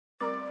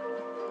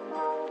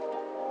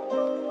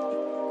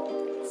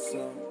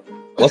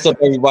What's up,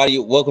 everybody?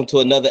 Welcome to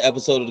another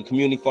episode of the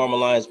Community Farm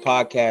Alliance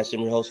podcast.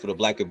 I'm your host for the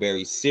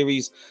Blackberry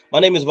series. My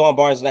name is Vaughn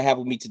Barnes, and I have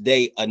with me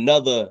today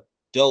another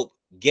dope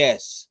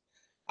guest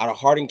out of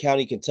Hardin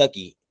County,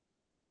 Kentucky.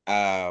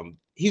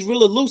 He's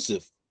real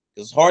elusive.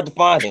 It's hard to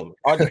find him.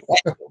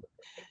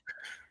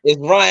 It's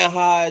Ryan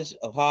Hodge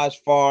of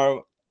Hodge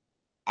Farm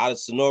out of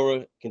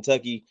Sonora,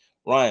 Kentucky.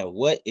 Ryan,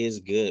 what is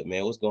good,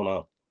 man? What's going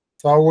on?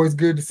 It's always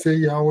good to see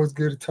you. Always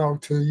good to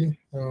talk to you.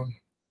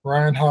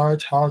 Ryan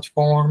Hodge, Hodge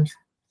Farms,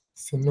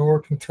 Sonora,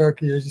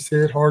 Kentucky, as you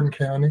said, Hardin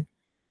County.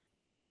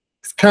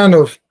 It's kind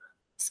of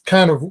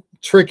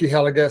tricky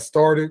how I got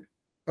started.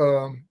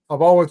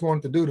 I've always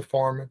wanted to do the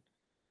farming,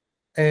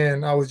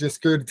 and I was just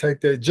scared to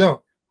take that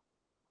jump.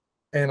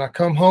 And I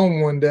come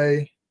home one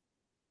day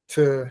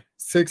to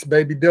 6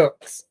 baby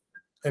ducks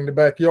in the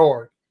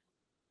backyard.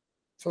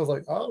 So I was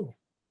like, oh,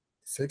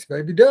 6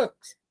 baby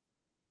ducks.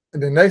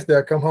 And the next day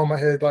I come home, I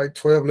had like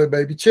 12 little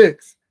baby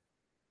chicks.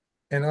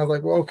 And I was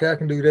like, well, okay, I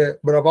can do that.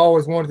 But I've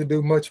always wanted to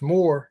do much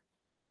more.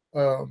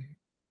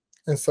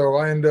 And so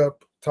I ended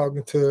up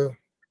talking to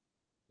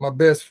my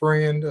best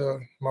friend,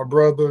 my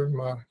brother,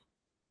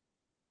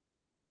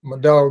 my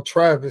dog,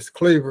 Travis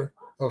Cleaver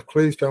of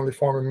Cleve's Family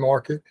Farming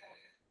Market.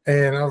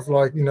 And I was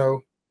like,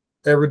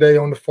 every day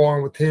on the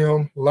farm with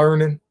him,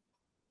 learning,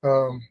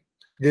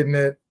 getting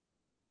that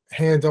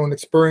hands-on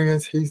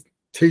experience. He's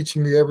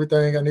teaching me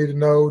everything I need to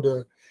know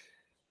to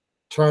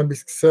try and be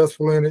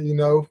successful in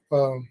it,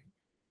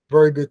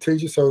 very good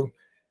teacher. So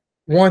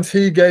once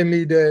he gave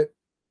me that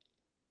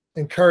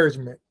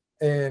encouragement,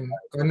 and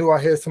I knew I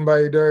had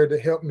somebody there to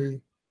help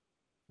me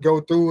go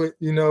through it,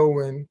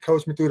 and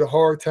coach me through the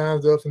hard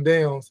times, the ups and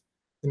downs,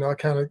 I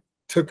kind of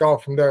took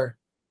off from there.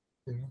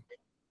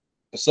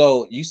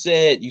 So you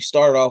said you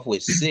started off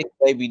with 6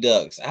 baby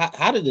ducks.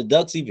 How did the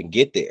ducks even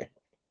get there?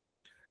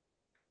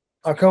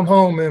 I come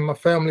home and my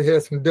family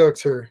had some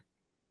ducks here.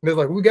 And they're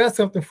like, we got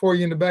something for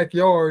you in the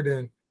backyard.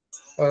 And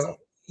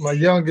my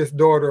youngest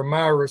daughter,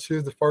 Myra, she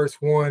was the first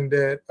one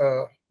that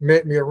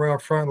met me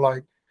around front,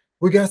 like,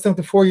 we got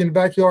something for you in the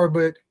backyard,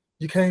 but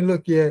you can't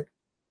look yet.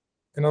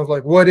 And I was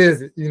like, what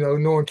is it?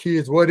 Knowing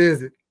kids, what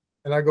is it?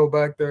 And I go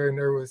back there and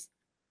there was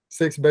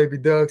 6 baby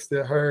ducks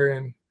that her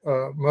and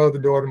my other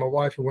daughter, my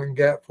wife, went and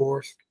got for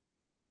us.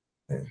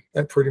 And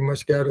that pretty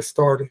much got us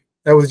started.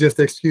 That was just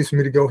the excuse for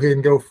me to go ahead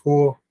and go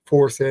full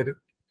force at it.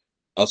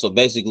 Oh, so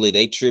basically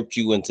they tripped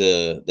you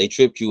into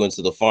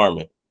the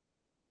farming.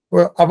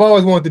 Well, I've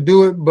always wanted to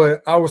do it,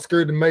 but I was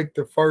scared to make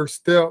the first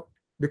step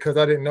because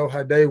I didn't know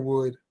how they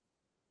would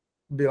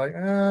be like,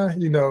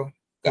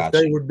 if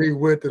they would be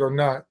with it or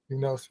not,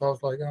 So I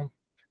was like, I'm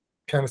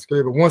kind of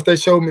scared. But once they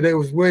showed me they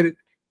was with it,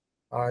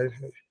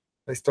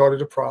 they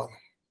started a problem.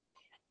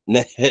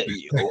 Now,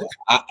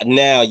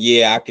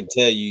 I can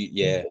tell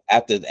you,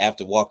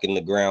 after walking the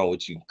ground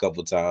with you a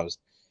couple of times,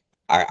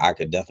 I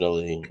could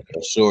definitely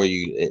assure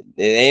you it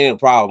ain't a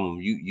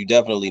problem. You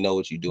definitely know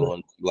what you're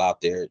doing. You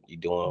out there, you're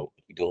doing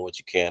what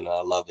you can. And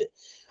I love it.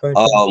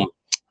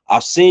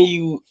 I've seen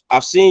you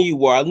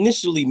where I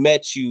initially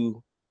met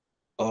you.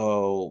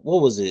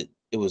 What was it?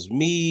 It was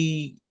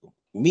me,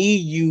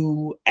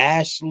 you,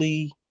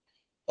 Ashley,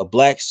 a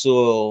Black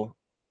Soil,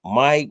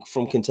 Mike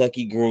from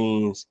Kentucky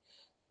Greens.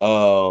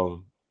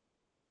 Gosh,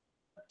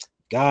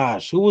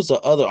 who was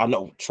the other? I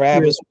know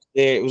Travis was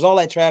there. It was all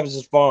at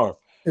Travis's farm.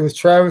 It was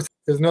Travis.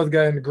 There's another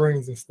guy in the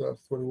greens and stuff.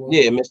 What it was.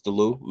 Yeah, Mr.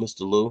 Lou.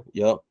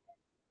 Yep.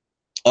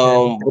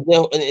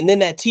 But then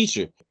that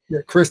teacher.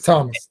 Yeah, Chris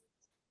Thomas.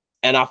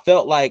 And I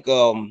felt like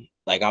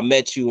I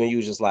met you and you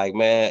was just like,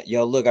 man,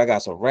 yo, look, I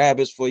got some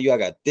rabbits for you. I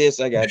got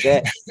this, I got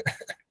that.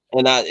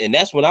 and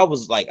that's when I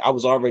was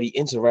already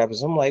into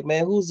rabbits. I'm like,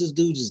 man, who's this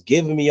dude just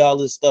giving me all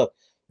this stuff?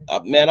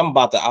 Man, I'm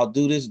about to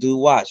outdo this dude.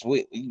 Watch,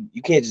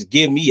 you can't just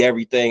give me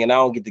everything and I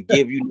don't get to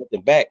give you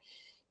nothing back.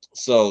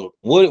 So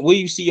where do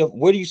you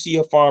see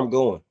your farm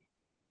going?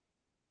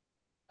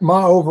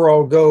 My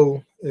overall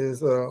goal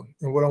is,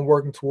 and what I'm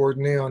working toward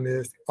now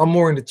is I'm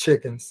more into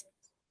chickens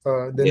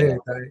than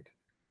anything.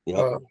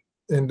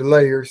 In the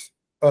layers.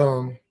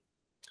 My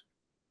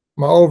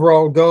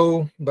overall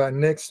goal by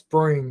next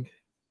spring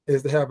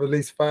is to have at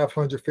least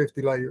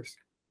 550 layers.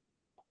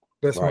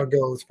 That's my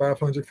goal, is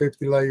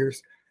 550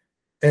 layers.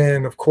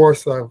 And of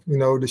course,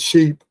 the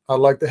sheep, I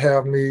like to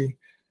have me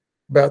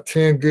about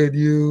 10 good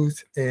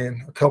ewes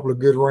and a couple of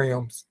good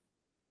rams.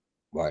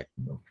 Right.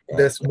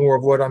 That's more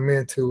of what I'm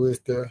into, is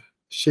the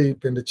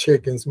sheep and the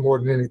chickens more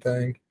than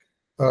anything.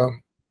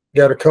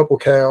 Got a couple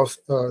cows,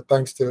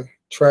 thanks to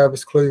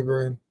Travis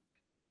Cleaver, and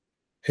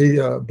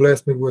he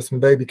blessed me with some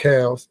baby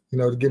cows,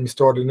 to get me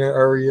started in that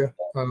area.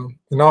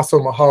 And also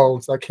my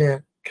hogs. I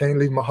can't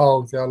leave my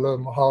hogs. I love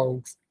my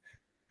hogs.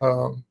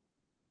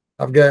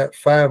 I've got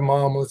 5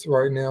 mamas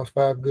right now,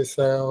 5 good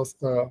sows.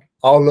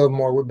 All of them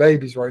are with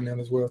babies right now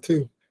as well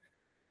too.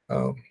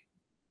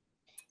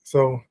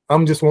 So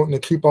I'm just wanting to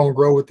keep on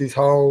grow with these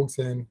hogs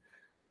and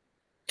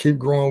keep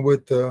growing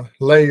with the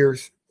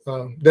layers.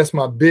 That's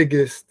my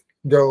biggest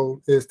goal,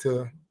 is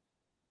to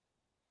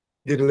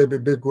get a little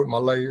bit bigger with my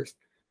layers.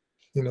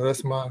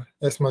 That's my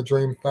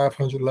dream,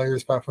 500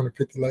 layers,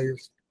 550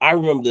 layers. I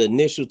remember the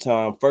initial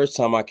time, first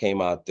time I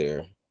came out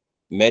there,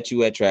 met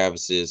you at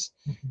Travis's,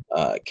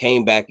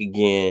 came back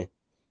again.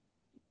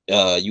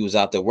 You was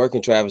out there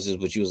working Travis's,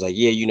 but you was like,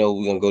 yeah, you know,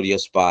 we're gonna go to your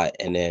spot.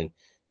 And then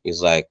he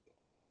was like,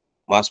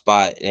 my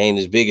spot ain't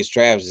as big as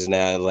Travis's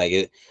now.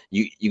 Like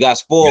you got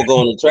spoiled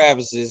going to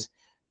Travis's.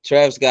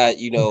 Travis got,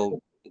 you know,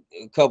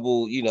 a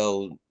couple, you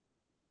know,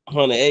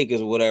 100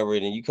 acres or whatever,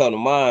 and then you come to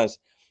mine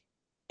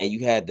and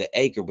you had the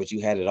acre, but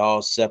you had it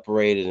all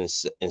separated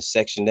and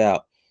sectioned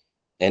out.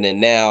 And then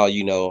now,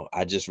 you know,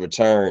 I just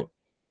returned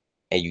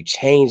and you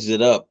changed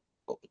it up.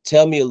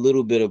 Tell me a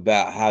little bit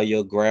about how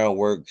your ground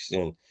works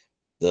and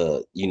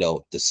the, you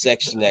know, the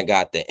section that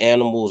got the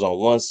animals on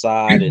one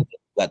side and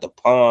got the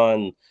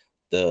pond,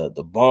 the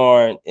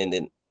barn, and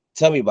then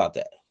tell me about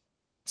that.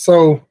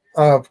 So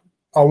I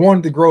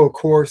wanted to grow a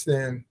course,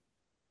 and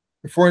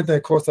before anything,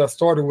 of course, I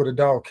started with a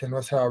dog kennel.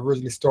 That's how I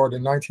originally started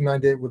in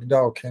 1998 with a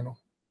dog kennel.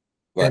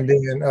 Right. And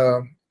then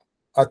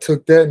I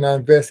took that and I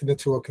invested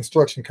into a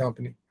construction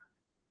company.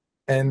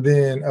 And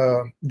then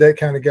that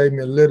kind of gave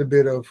me a little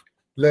bit of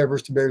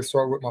leverage to be able to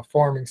start with my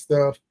farming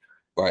stuff.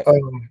 Right.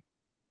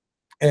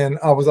 And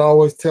I was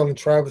always telling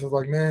Travis, I was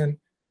like, man,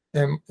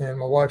 and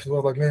my wife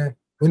was like, man,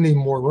 we need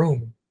more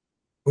room.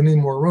 We need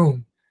more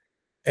room.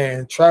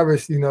 And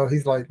Travis, you know,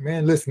 he's like,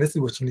 man, listen, this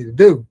is what you need to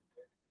do.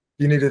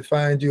 You need to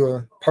find you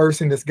a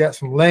person that's got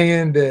some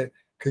land that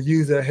could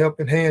use a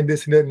helping hand,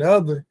 this and that and the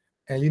other,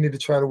 and you need to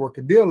try to work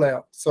a deal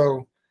out.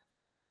 So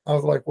I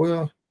was like,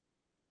 well,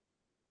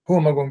 who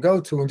am I going to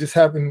go to? And just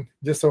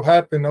so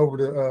happened over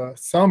the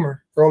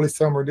summer, early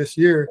summer this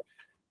year,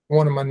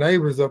 one of my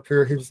neighbors up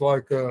here, he was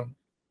like,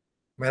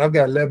 man, I've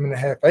got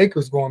 11.5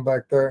 acres going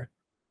back there.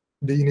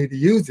 Do you need to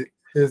use it?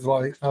 He's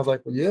like, I was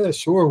like, well, yeah,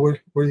 sure. What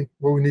we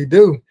need to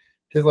do?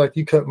 He's like,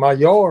 you cut my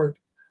yard,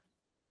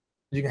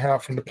 you can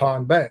have from the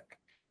pond back.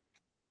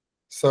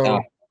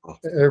 So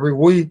every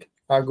week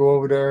I go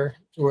over there.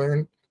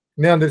 When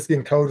now that it's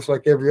getting cold, it's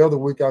like every other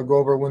week I go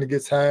over when it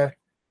gets high,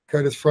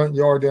 cut his front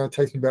yard down. It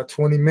takes me about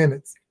 20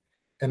 minutes.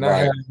 And I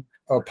have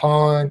a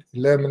pond,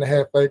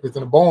 11.5 acres,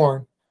 and a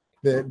barn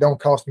that don't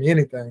cost me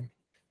anything.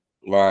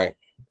 Right.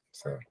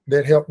 So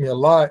that helped me a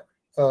lot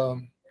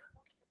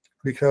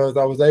because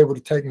I was able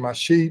to take my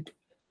sheep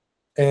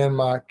and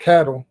my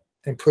cattle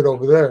and put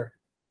over there.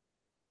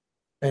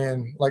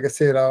 And like I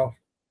said, I'll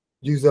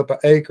use up an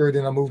acre,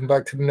 then I'm moving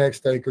back to the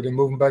next acre, then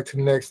moving back to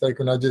the next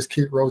acre, and I just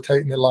keep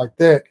rotating it like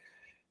that.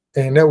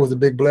 And that was a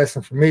big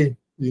blessing for me,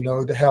 you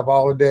know, to have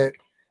all of that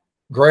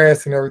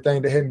grass and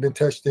everything that hadn't been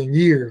touched in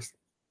years,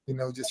 you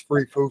know, just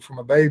free food for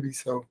my baby.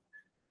 So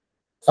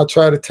I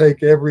try to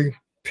take every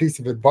piece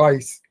of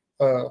advice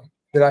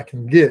that I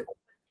can get,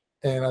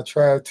 and I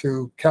try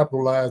to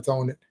capitalize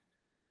on it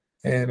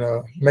and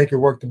make it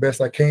work the best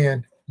I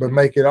can, but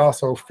make it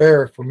also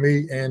fair for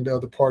me and the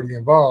other party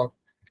involved.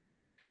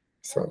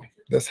 So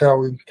that's how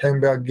we came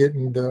about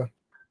getting the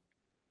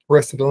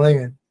rest of the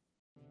land.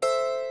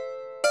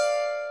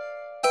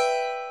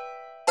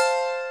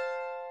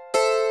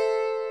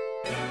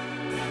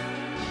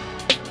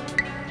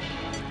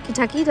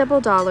 Kentucky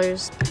Double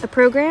Dollars, a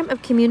program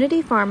of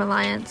Community Farm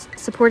Alliance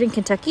supporting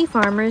Kentucky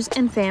farmers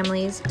and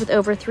families with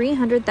over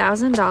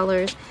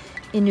 $300,000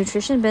 in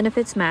nutrition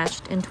benefits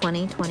matched in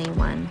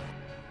 2021.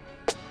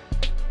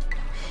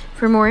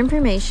 For more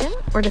information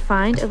or to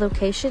find a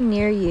location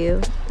near you,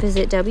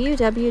 visit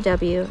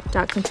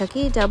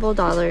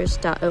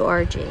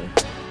www.kentuckydoubledollars.org.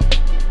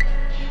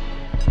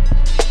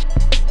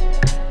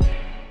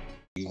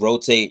 You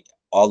rotate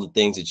all the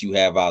things that you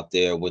have out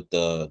there with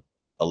the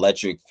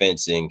electric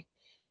fencing,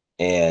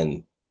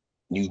 and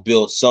you've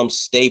built some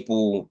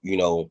staple, you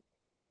know,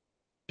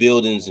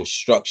 buildings and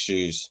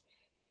structures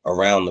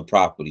around the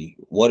property.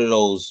 What are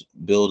those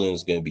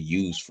buildings going to be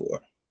used for?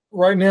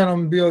 Right now,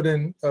 I'm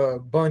building a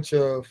bunch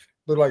of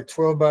like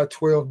 12 by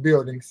 12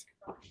 buildings.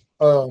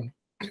 During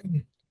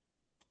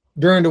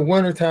the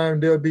wintertime,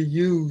 they'll be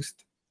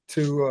used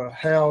to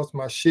house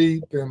my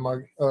sheep and my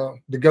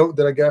the goat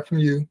that I got from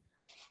you,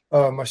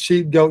 my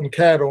sheep, goat, and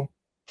cattle.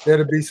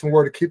 That'll be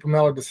somewhere to keep them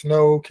out of the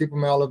snow, keep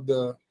them out of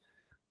the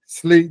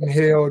sleet and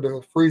hail,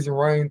 the freezing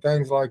rain,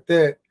 things like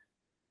that.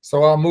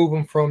 So I'll move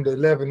them from the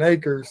 11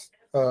 acres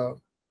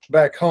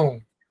back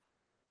home.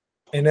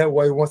 And that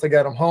way, once I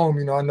got them home,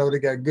 you know, I know they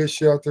got good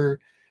shelter.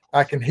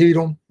 I can heat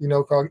them, you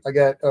know, I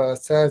got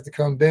sides to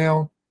come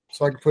down,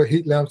 so I can put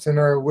heat lamps in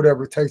there,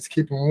 whatever it takes to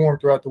keep them warm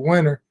throughout the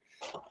winter.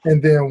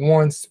 And then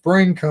once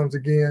spring comes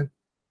again,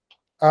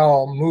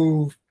 I'll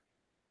move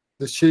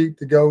the sheep,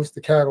 the goats,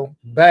 the cattle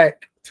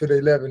back to the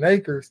 11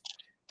 acres.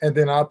 And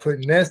then I'll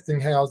put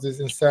nesting houses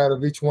inside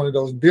of each one of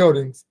those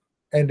buildings.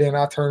 And then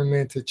I turn them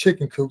into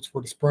chicken coops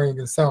for the spring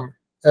and summer.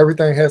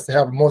 Everything has to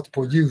have a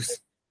multiple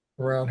use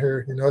around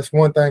here. You know, it's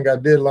one thing I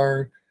did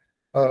learn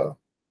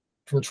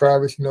from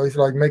Travis. You know, he's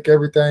like, make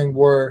everything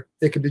where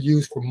it could be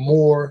used for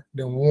more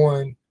than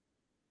one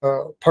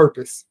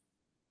purpose.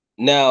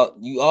 Now,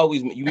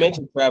 you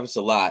mentioned Travis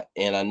a lot,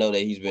 and I know that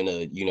he's been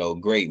a, you know,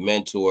 great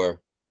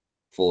mentor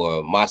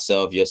for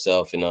myself,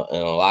 yourself, and a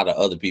lot of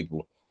other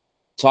people.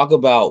 Talk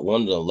about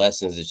one of the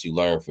lessons that you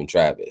learned from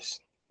Travis.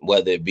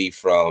 whether it be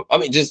from, I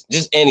mean, just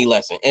any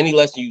lesson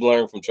you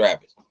learn from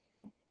Travis?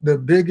 The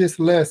biggest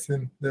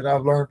lesson that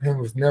I've learned from him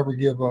was never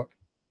give up.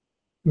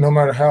 No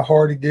matter how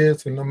hard it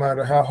gets, or no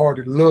matter how hard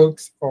it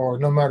looks, or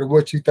no matter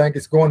what you think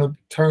it's going to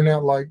turn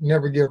out like,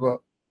 never give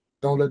up.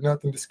 Don't let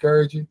nothing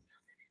discourage you.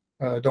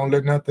 Don't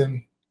let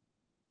nothing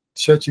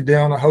shut you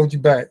down or hold you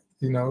back.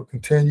 You know,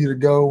 continue to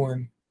go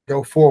and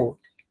go forward.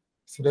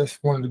 So that's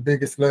one of the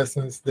biggest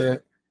lessons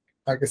that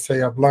I could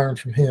say I've learned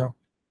from him.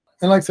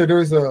 And like I said,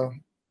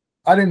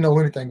 I didn't know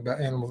anything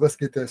about animals. Let's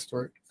get that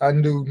straight. I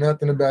knew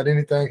nothing about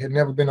anything, had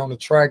never been on a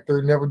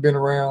tractor, never been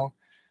around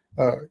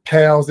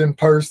cows in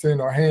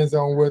person or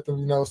hands-on with them,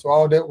 you know. So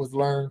all that was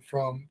learned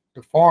from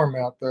the farm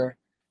out there.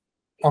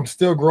 I'm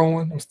still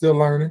growing. I'm still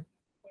learning,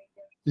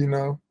 you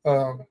know.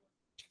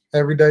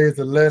 Every day is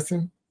a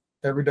lesson.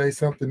 Every day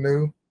something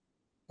new.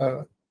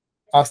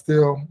 I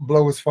still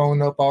blow his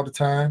phone up all the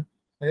time.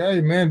 Like,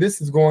 hey, man,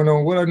 this is going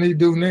on. What I need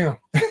to do now?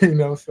 You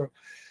know, so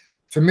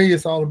to me,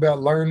 it's all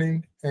about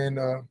learning and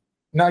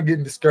not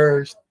getting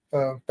discouraged.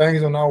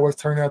 Things don't always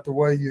turn out the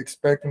way you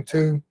expect them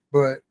to,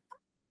 but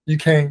you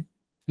can't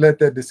let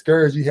that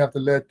discourage you. You have to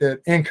let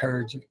that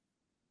encourage you.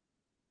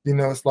 You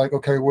know, it's like,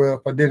 okay, well,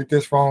 if I did it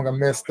this wrong, I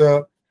messed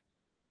up.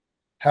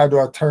 How do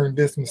I turn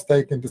this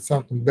mistake into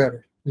something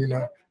better? You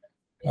know,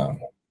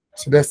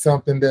 so that's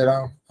something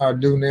that I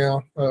do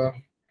now.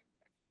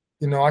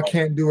 You know, I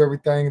can't do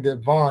everything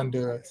that Vaughn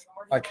does.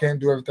 I can't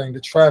do everything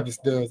that Travis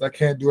does. I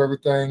can't do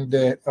everything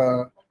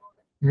that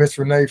Miss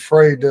Renee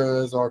Frey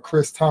does or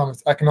Chris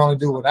Thomas. I can only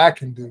do what I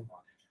can do.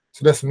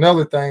 So that's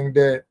another thing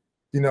that,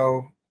 you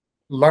know,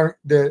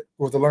 that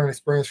was a learning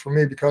experience for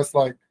me, because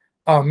like,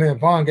 oh man,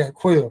 Vaughn got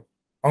quail.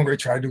 I'm gonna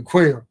try to do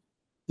quail.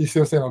 You see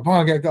what I'm saying? Oh,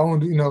 Vaughn got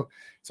going, you know.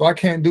 So I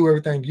can't do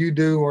everything you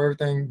do or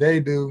everything they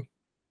do.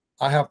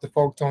 I have to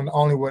focus on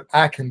only what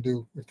I can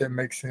do, if that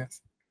makes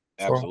sense.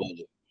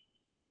 Absolutely.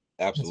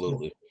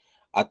 Absolutely.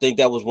 I think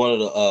that was one of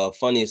the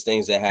funniest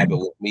things that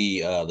happened with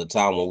me the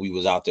time when we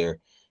was out there,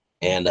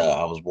 and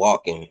I was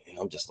walking, and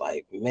I'm just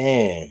like,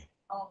 man,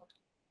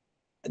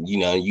 you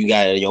know, you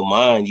got in your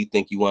mind, you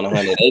think you want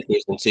 100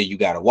 acres until you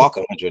got to walk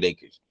 100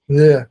 acres.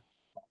 Yeah.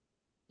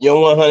 You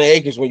don't want 100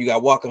 acres when you got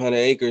to walk 100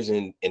 acres,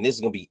 and this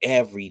is going to be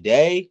every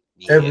day.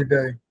 Yeah. Every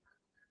day.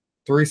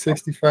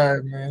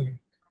 365, man.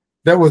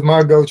 That was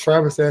my goal.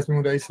 Travis asked me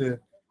when they said,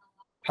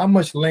 how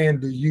much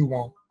land do you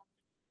want?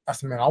 I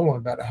said, man, I want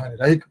about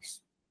 100 acres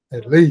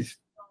at least.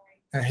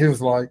 And he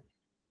was like,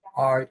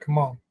 all right, come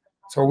on.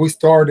 So we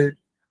started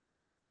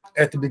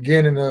at the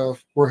beginning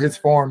of where his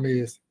farm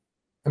is.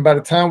 And by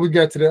the time we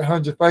got to that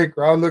 100th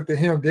acre, I looked at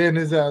him dead in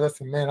his eyes. I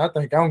said, man, I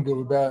think I'm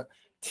good about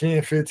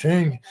 10,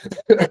 15.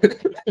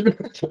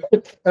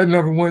 That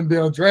number went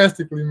down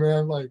drastically,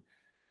 man. Like,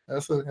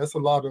 that's a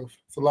lot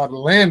of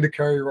land to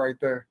carry right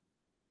there.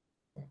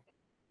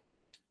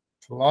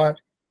 It's a lot.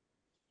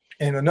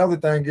 And another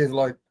thing is,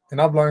 like,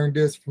 and I've learned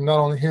this from not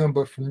only him,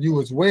 but from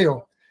you as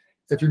well.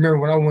 If you remember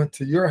when I went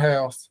to your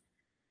house,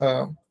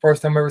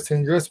 first time I ever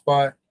seen your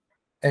spot,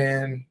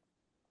 and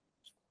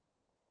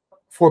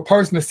for a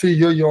person to see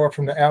your yard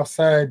from the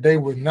outside, they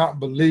would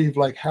not believe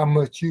like how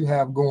much you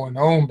have going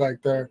on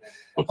back there.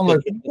 I'm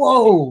like,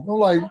 whoa. I'm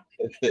like,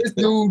 this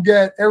dude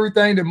got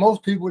everything that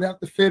most people would have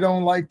to fit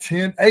on like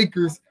 10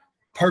 acres,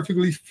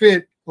 perfectly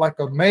fit like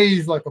a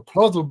maze, like a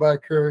puzzle back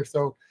here.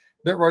 So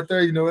that right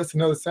there, you know, that's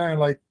another sign,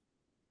 like,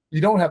 you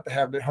don't have to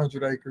have that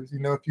 100 acres, you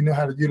know, if you know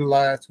how to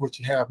utilize what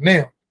you have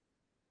now.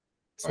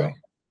 So right.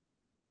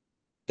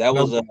 That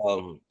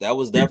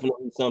was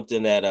definitely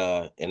something that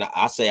and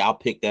I say I'll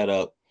pick that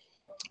up.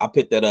 I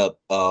picked that up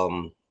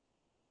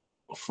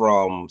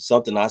from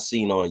something I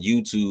seen on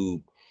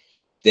YouTube.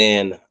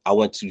 Then I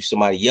went to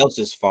somebody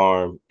else's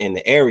farm in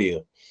the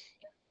area,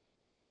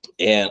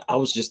 and I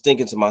was just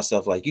thinking to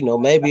myself, like, you know,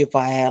 maybe if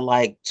I had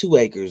like 2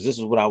 acres, this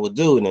is what I would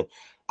do. And then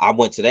I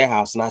went to their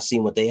house and I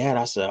seen what they had.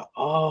 I said,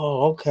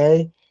 oh,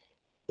 okay.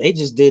 They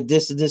just did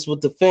this and this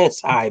with the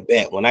fence. I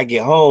bet when I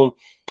get home,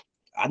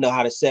 I know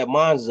how to set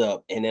mine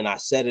up. And then I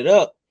set it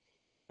up.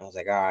 I was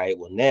like, all right,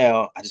 well,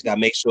 now I just got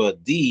to make sure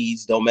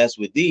these don't mess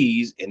with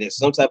these. And there's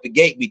some type of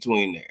gate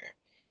between there.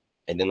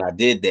 And then I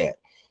did that.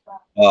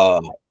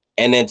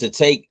 And then to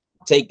take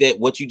that,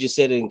 what you just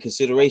said in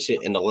consideration.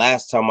 And the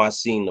last time I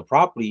seen the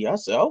property, I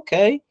said,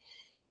 okay,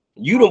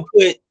 you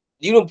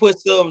don't put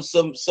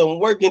some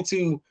work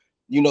into,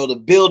 you know, the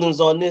buildings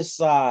on this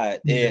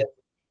side and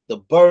the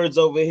birds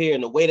over here,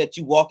 and the way that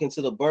you walk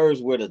into the birds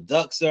where the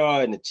ducks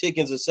are and the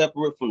chickens are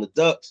separate from the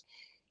ducks.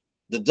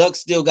 The ducks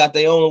still got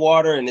their own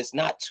water, and it's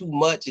not too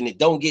much, and it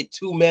don't get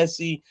too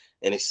messy,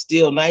 and it's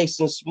still nice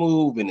and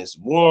smooth, and it's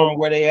warm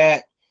where they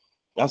at.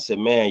 I said,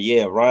 man,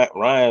 yeah,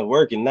 Ryan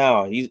working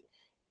now.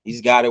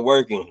 He's got it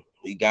working.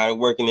 He got it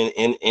working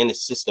and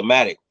it's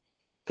systematic.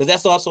 Because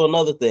that's also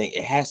another thing.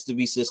 It has to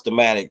be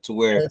systematic to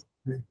where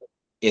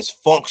it's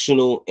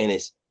functional and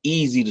it's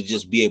easy to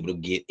just be able to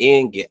get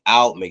in, get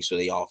out, make sure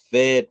they all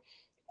fed,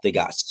 they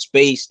got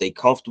space, they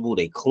comfortable,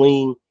 they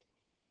clean.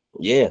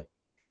 Yeah.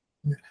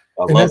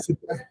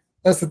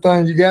 that's the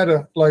thing. You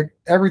gotta, like,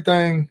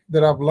 everything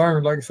that I've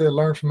learned, like I said,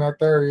 learned from out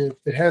there,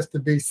 it has to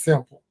be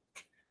simple,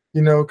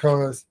 you know,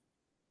 because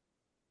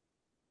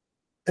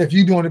if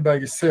you're doing it by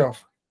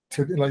yourself,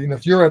 like, you know,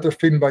 if you're out there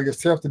feeding by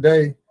yourself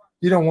today,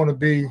 you don't want to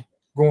be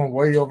going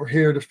way over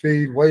here to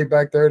feed, way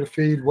back there to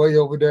feed, way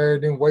over there,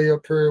 then way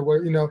up here,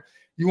 where, you know,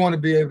 you want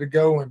to be able to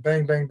go and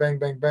bang, bang, bang,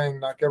 bang, bang,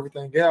 knock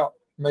everything out,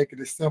 make it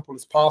as simple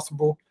as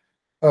possible,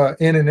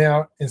 in and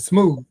out and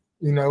smooth,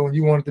 you know, and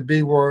you want it to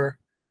be where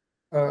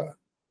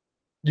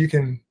you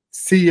can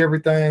see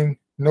everything,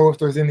 know if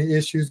there's any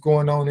issues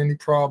going on, any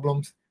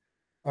problems,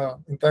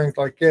 and things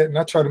like that. And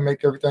I try to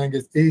make everything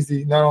as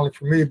easy, not only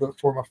for me, but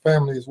for my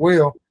family as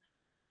well,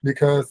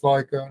 because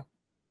like,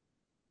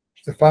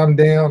 if I'm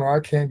down or I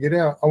can't get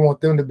out, I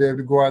want them to be able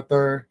to go out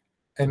there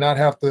and not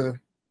have to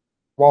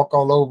walk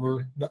all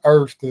over the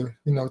earth to,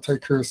 you know,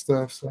 take care of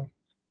stuff. So.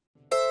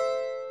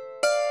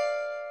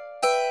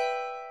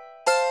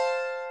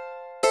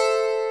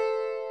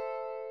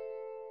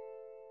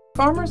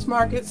 Farmers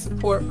Market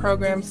Support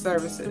Program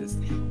Services.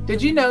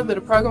 Did you know that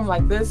a program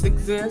like this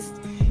exists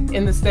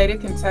in the state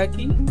of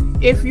Kentucky?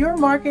 If your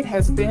market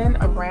has been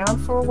around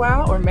for a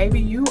while, or maybe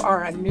you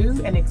are a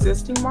new and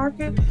existing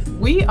market,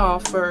 we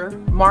offer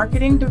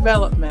marketing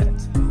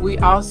development. We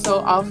also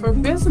offer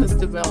business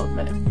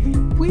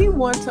development. We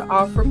want to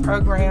offer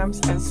programs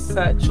as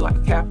such,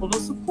 like capital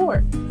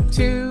support,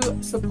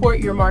 to support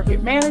your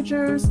market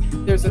managers.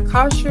 There's a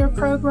cost share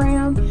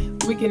program.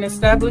 We can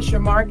establish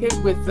your market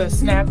with the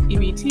SNAP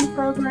EBT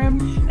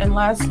program. And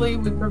lastly,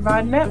 we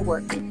provide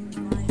networking.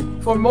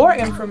 For more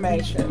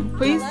information,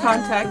 please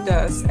contact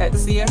us at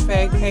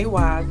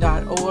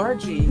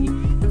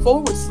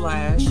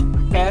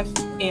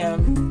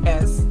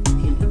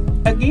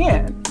cfaky.org/FMSP.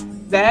 Again,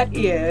 that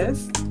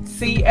is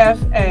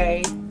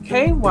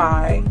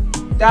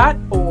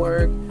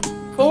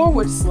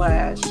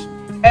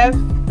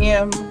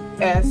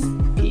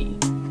cfaky.org/FMSP.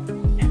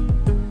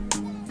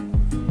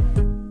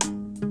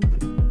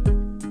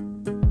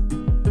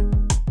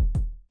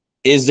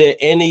 Is there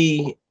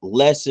any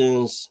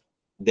lessons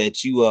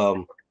that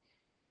you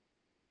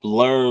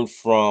learned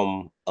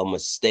from a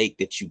mistake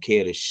that you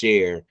care to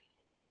share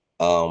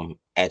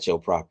at your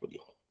property?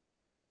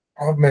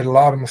 I've made a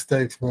lot of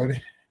mistakes, buddy.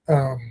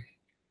 I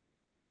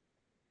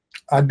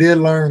did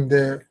learn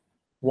that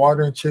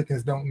water and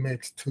chickens don't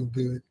mix too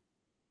good.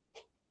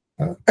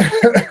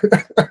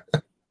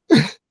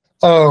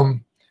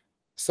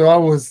 So I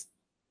was,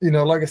 you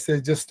know, like I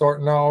said, just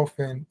starting off,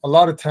 and a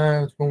lot of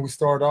times when we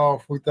start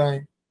off, we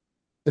think,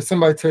 if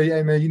somebody tell you,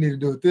 hey man, you need to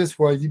do it this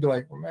way, you'd be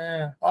like, well,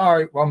 man, all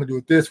right, well, I'm gonna do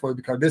it this way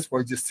because this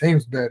way just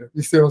seems better.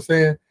 You see what I'm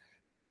saying?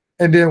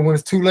 And then when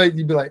it's too late,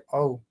 you'd be like,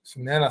 oh, so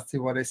now I see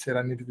why they said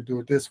I needed to do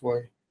it this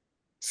way.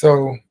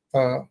 So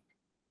I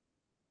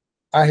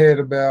had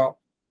about,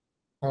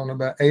 I don't know,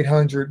 about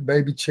 800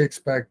 baby chicks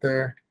back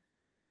there.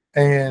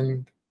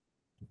 And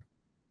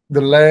the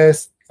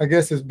last, I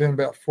guess it's been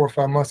about 4 or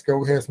 5 months ago,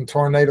 we had some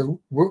tornadoes.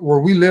 Where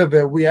we live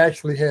at, we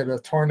actually had a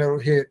tornado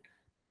hit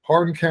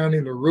Hardin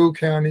County, LaRue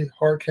County,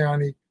 Hart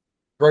County,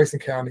 Grayson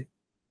County.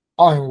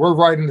 Oh, and we're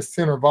right in the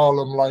center of all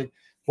of them. Like,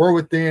 we're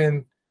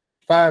within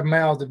 5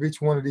 miles of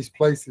each one of these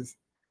places.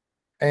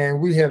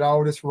 And we had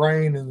all this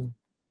rain and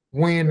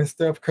wind and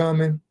stuff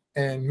coming,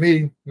 and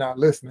me not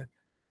listening.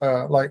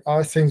 Like, oh,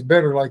 it seems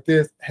better like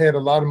this. Had a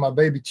lot of my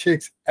baby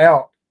chicks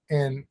out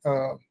in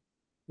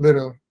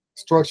little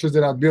structures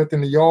that I built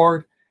in the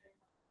yard.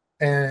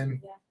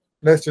 And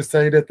let's just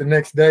say that the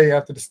next day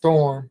after the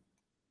storm,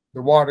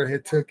 the water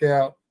had took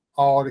out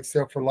all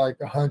except for like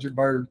 100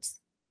 birds.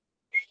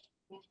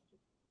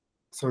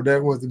 So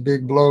that was a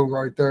big blow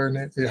right there, and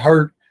it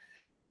hurt,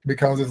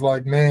 because it's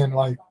like, man,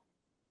 like,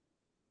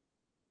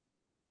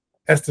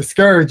 that's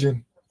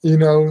discouraging, you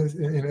know,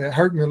 and it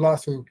hurt me a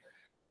lot. So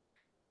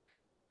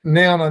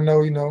now I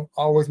know, you know,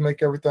 always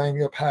make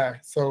everything up high.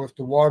 So if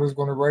the water's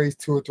going to raise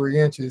 2 or 3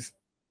 inches,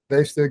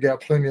 they've still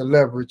got plenty of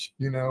leverage,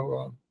 you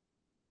know.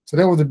 So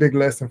that was a big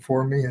lesson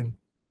for me. And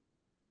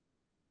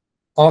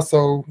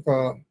also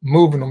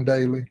moving them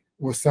daily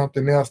was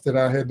something else that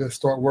I had to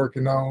start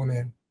working on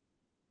and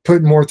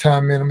putting more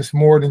time in them. It's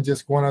more than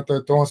just going out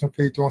there, throwing some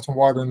feed, throwing some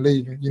water, and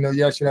leaving. You know,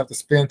 you actually have to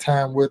spend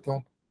time with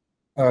them.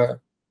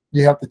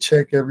 You have to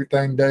check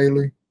everything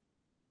daily.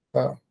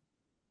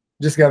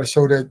 Just got to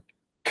show that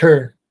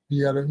care.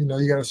 You got to, you know,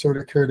 you got to show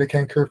that care. They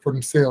can't care for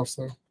themselves.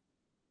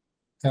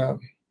 So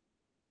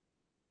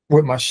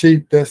with my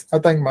sheep, I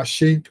think my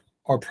sheep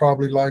are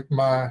probably like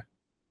my,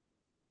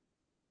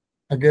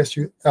 I guess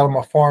you, out of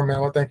my farm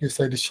animal, I think you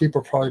say the sheep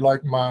are probably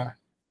like my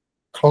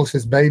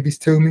closest babies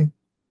to me.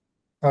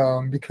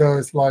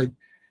 Because like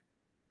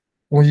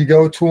when you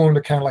go to them,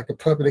 they're kind of like a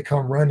puppy. They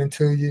come running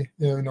to you,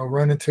 you know,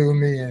 running to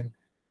me. And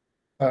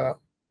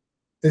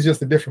it's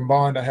just a different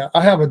bond I have.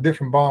 I have a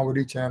different bond with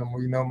each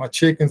animal. You know, my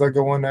chickens, I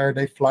go in there,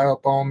 they fly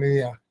up on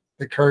me.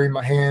 They carry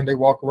my hand. They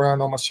walk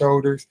around on my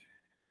shoulders.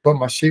 But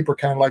my sheep are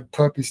kind of like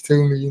puppies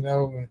to me, you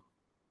know. And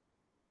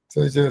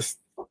so it's just,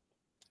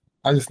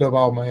 I just love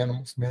all my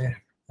animals, man.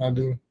 I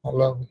do. I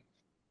love them.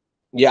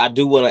 Yeah, I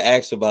do want to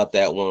ask about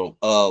that one.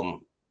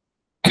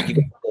 You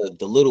got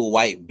the little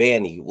white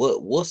Banny.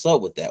 What's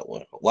up with that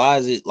one? Why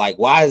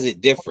is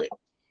it different?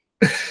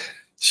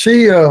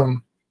 She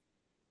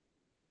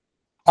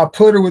I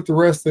put her with the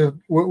rest of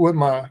with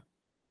my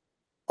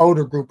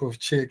older group of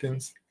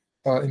chickens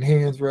and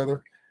hens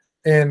rather,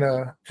 and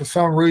for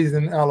some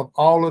reason, out of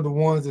all of the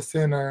ones that's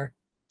in there,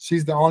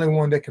 she's the only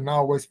one that can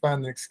always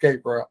find an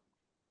escape route.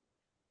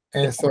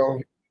 And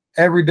so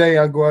every day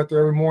I go out there,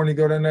 every morning,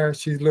 go down there,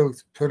 she's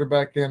loose, put her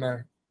back in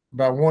there.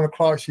 About 1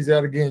 o'clock, she's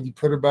out again. You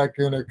put her back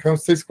in there. Come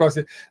 6 o'clock,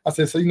 I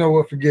said, so you know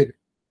what? Forget it.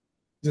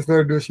 Just let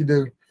her do what she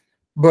do.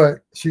 But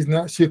she's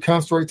not. She'll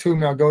come straight to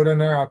me. I'll go down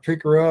there. I'll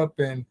pick her up,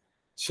 and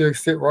she'll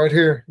sit right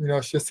here. You know,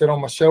 she'll sit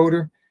on my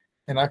shoulder,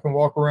 and I can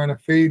walk around and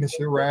feed, and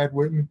she'll ride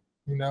with me.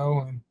 You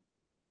know, and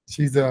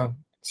she's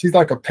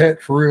like a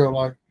pet for real.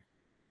 Like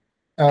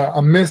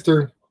I missed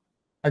her.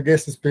 I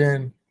guess it's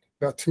been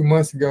about 2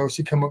 months ago.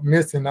 She come up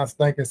missing. I was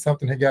thinking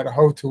something had got a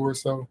hold to her,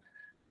 so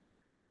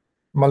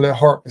my little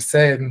heart was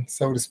saddened,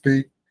 so to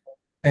speak.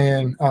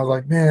 And I was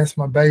like, man, that's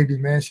my baby,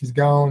 man. She's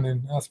gone.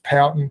 And I was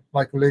pouting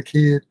like a little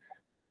kid.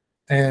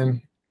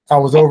 And I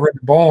was over at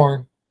the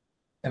barn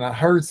and I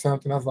heard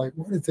something. I was like,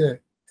 what is that?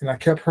 And I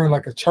kept hearing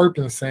like a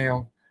chirping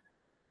sound.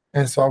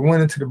 And so I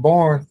went into the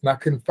barn and I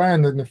couldn't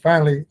find it. And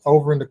finally,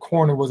 over in the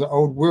corner was an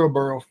old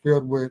wheelbarrow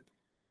filled with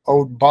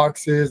old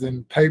boxes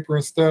and paper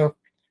and stuff.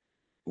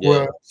 Yeah.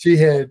 Well, she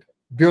had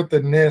built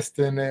a nest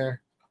in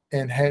there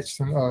and hatched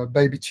some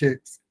baby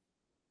chicks.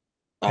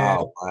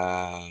 Oh,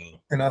 wow.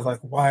 And I was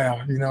like,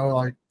 wow, you know,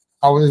 like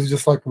I was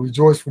just like a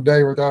rejoiceful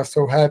day where I was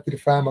so happy to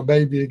find my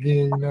baby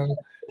again, you know.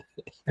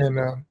 And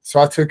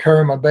so I took care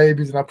of my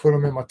babies and I put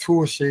them in my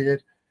tool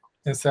shed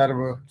inside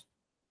of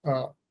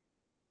a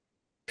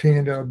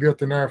pen that I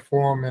built in there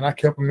for them. And I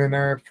kept them in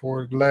there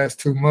for the last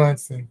 2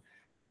 months. And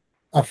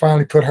I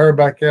finally put her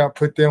back out,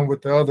 put them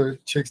with the other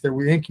chicks that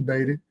we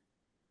incubated.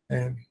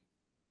 And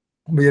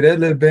yeah, that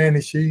little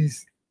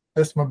Banny,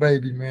 that's my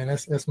baby, man.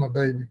 That's my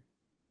baby.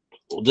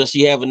 Does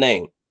she have a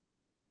name?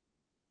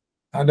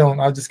 I don't.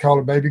 I just call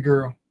her baby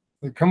girl.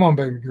 Like, come on,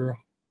 baby girl.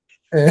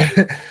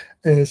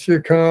 And she'll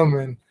come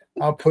and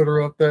I'll put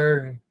her up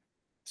there and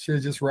she'll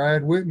just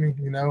ride with me,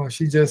 you know, and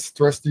she just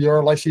thrusts the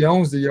yard like she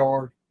owns the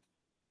yard.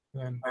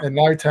 And at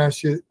nighttime,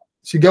 she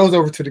goes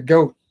over to the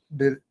goat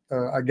that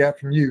I got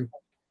from you.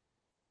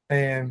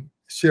 And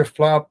she'll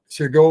go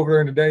over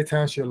there in the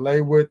daytime, she'll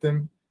lay with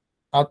him.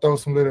 I'll throw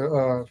some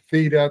little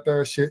feed out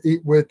there, she'll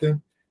eat with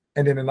him.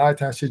 And then at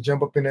nighttime, she'll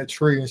jump up in that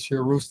tree and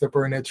she'll roost up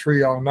her in that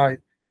tree all night.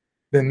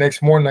 Then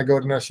next morning, I go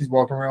to there, she's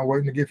walking around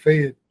waiting to get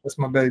fed. That's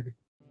my baby.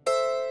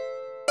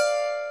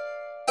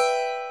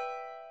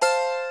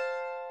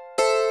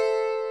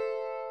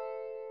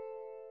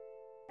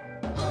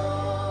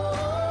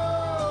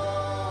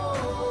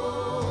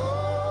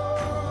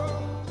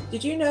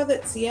 Did you know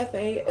that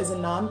CFA is a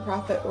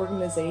nonprofit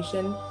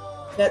organization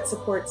that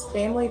supports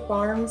family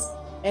farms,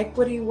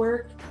 equity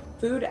work,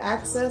 food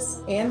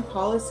access, and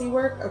policy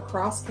work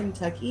across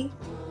Kentucky?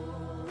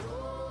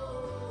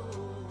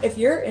 If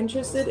you're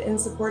interested in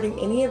supporting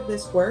any of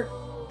this work,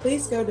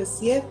 please go to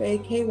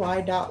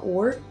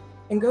cfaky.org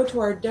and go to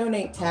our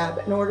donate tab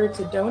in order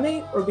to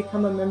donate or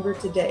become a member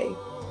today.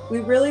 We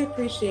really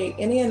appreciate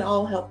any and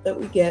all help that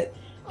we get,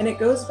 and it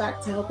goes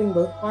back to helping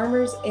both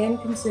farmers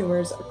and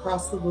consumers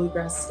across the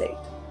Bluegrass State.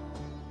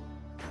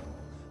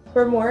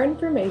 For more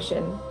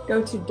information,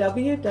 go to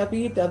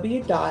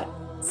www.cfaky.org.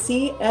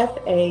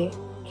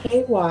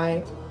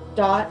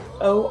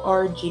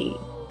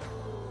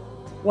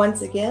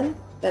 Once again,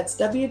 that's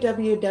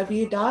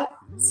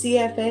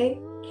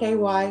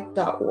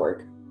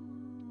www.cfaky.org.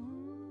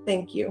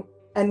 Thank you.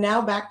 And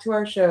now back to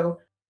our show.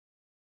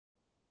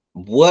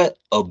 What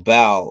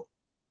about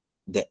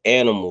the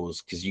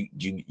animals? Because you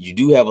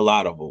do have a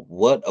lot of them.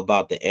 What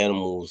about the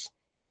animals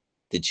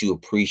that you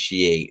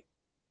appreciate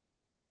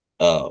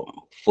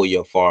for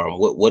your farm?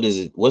 What is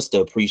it? What's the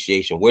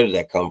appreciation? Where did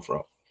that come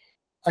from?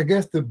 I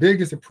guess the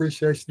biggest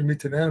appreciation to me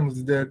to the animals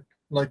is that,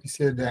 like you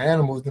said, the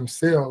animals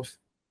themselves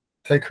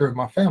take care of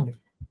my family.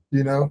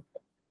 You know,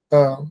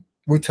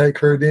 we take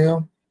care of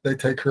them, they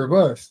take care of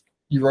us.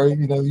 You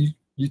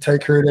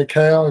take care of that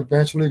cow,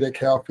 eventually that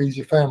cow feeds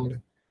your family.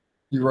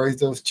 You raise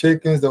those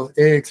chickens, those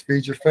eggs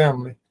feed your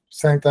family.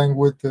 Same thing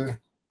with the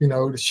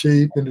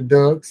sheep and the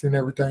ducks and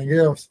everything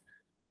else.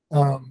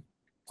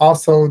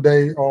 Also,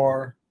 they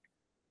are,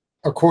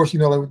 of course,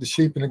 like with the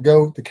sheep and the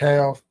goat, the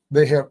cows,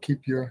 they help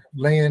keep your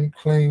land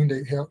clean.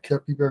 They help keep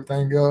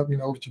everything up,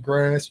 with your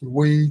grass, your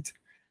weeds,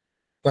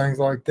 things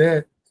like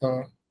that.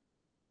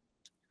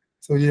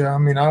 So yeah, I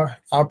mean, I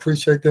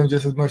appreciate them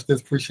just as much as they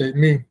appreciate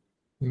me.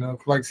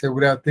 Like I said,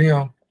 without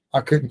them,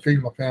 I couldn't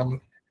feed my family.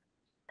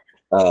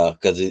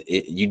 Because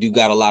you do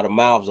got a lot of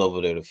mouths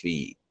over there to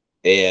feed,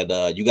 and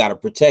you got to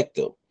protect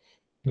them.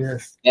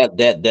 Yes.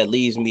 That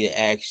leads me to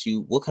ask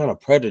you, what kind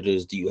of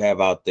predators do you have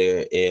out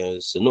there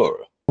in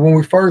Sonora? When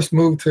we first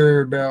moved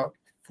here about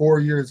 4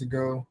 years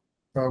ago,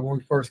 when we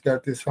first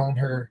got this home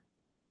here,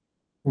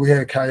 we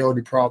had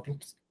coyote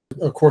problems.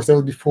 Of course, that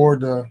was before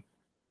the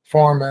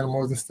farm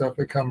animals and stuff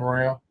had come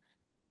around.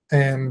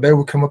 and they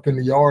would come up in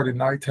the yard at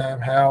nighttime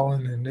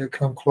howling, and they'd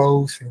come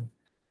close, and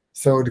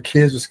so the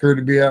kids were scared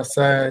to be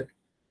outside.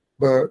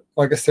 But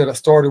like I said, I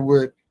started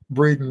with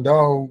breeding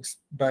dogs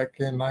back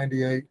in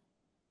 '98.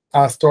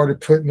 I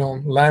started putting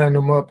them, lining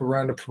them up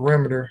around the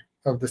perimeter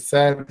of the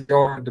side of the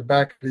yard, the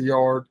back of the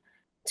yard.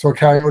 So a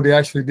coyote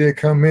actually did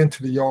come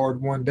into the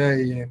yard one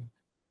day, and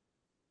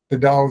the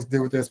dogs did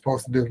what they're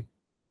supposed to do.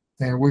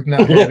 And we've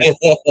not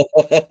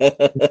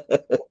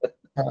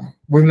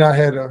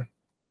had a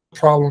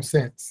problem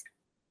since.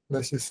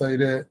 Let's just say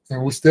that.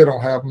 And we still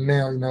don't have them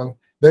now. You know,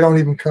 they don't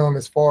even come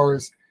as far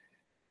as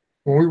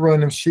when we run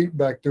them sheep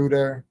back through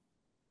there.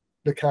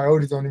 The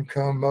coyotes don't even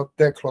come up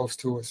that close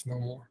to us no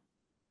more.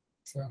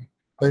 So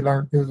they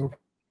learned it was a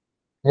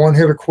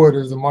one-hitter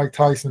quitters, a Mike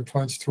Tyson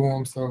punch to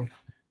them. So,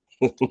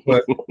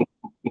 but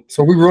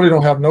so we really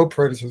don't have no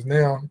predators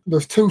now.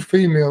 There's 2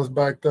 females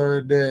back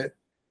there that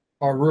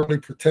are really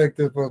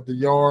protective of the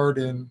yard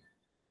and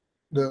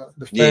the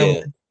family,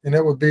 Yeah. and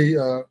that would be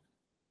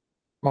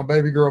my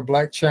baby girl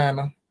Black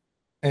China,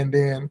 and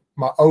then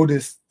my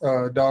oldest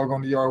dog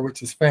on the yard,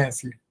 which is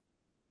Fancy.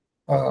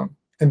 And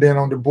then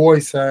on the boy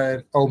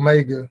side,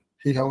 Omega,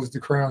 he holds the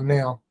crown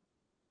now.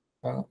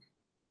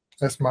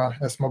 That's my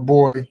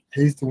boy.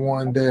 He's the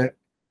one that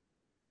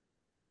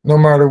no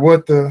matter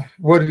what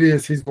it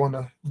is, he's going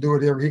to do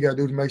whatever he got to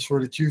do to make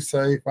sure that you're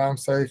safe, I'm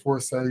safe, we're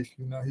safe.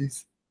 You know,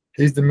 he's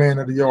the man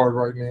of the yard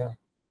right now.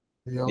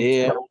 You know?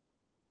 Yeah,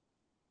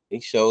 he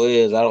sure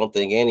is. I don't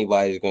think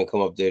anybody's gonna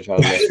come up there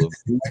trying to mess with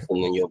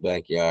people in your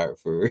backyard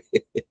for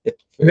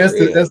That's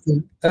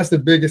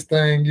the biggest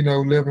thing, you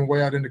know, living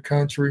way out in the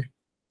country.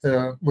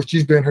 Which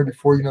you've been here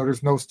before, you know,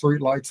 there's no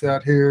street lights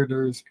out here.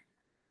 There's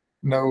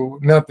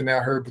nothing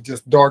out here but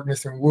just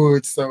darkness and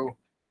woods. So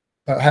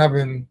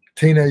having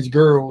teenage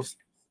girls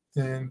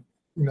and,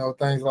 you know,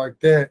 things like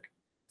that,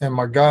 and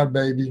my god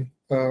baby,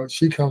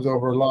 she comes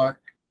over a lot.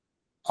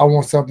 I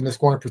want something that's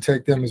going to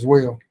protect them as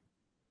well,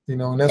 you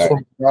know, and that's where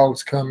my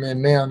dogs come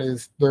in now,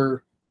 is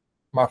they're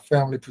my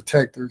family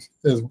protectors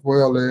as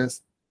well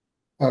as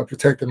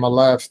protecting my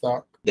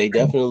livestock. They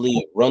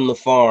definitely run the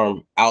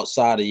farm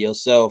outside of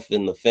yourself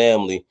and the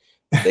family.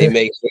 They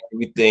make sure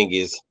everything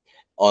is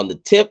on the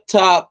tip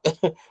top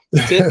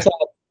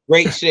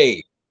great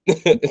shape.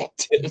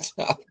 Tip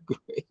top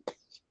great.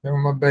 They're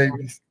my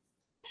babies.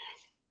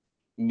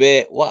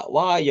 But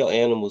why are your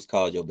animals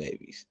called your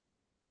babies?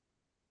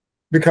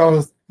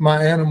 Because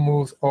my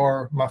animals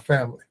are my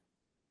family.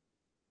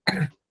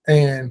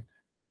 And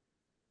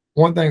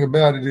one thing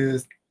about it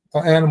is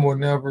an animal will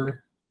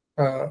never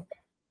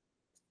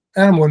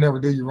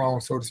do you wrong,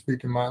 so to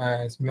speak, in my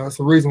eyes. You know, it's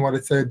the reason why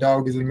they say a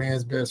dog is a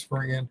man's best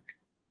friend.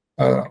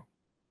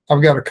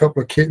 I've got a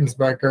couple of kittens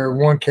back there.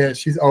 One cat,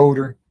 she's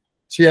older.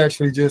 She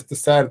actually just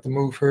decided to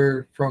move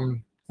her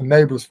from a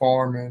neighbor's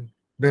farm and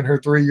been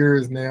here 3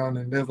 years now.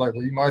 And they're like,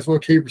 well, you might as well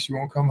keep her. She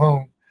won't come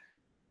home.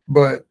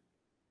 But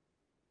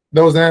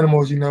those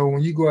animals, you know,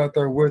 when you go out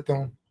there with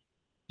them,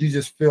 you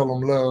just feel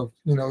them love.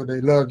 You know,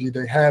 they love you.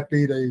 They're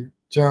happy. They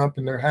jump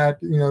and they're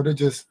happy. You know,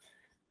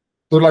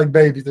 they're like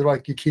babies. They're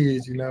like your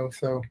kids, you know.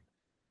 So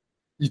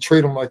you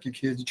treat them like your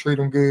kids. You treat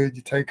them good.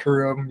 You take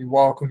care of them. You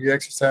walk them. You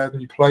exercise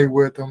them. You play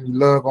with them. You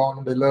love on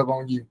them. They love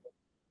on you.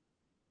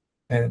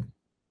 And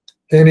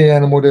any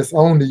animal that's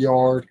on the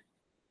yard,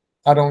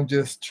 I don't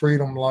just treat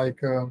them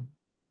like,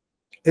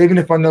 even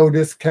if I know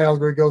this cow's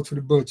going to go to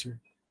the butcher,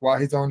 while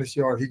he's on this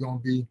yard, he's going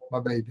to be my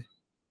baby.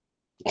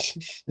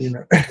 You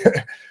know.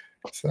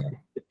 So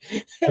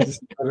I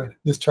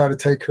just try to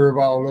take care of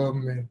all of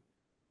them and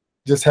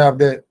just have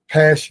that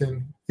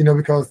passion, you know,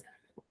 because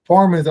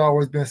farming has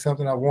always been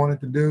something I wanted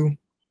to do.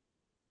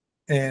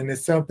 And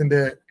it's something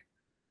that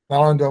not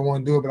only do I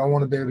want to do it, but I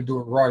want to be able to do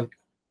it right.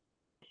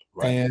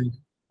 And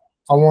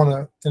I want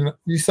to, and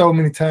you so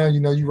many times, you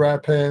know, you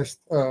ride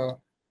past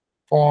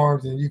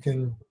farms and you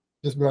can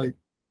just be like,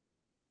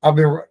 I've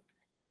been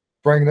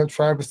bringing up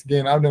Travis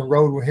again. I've been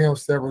rode with him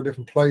several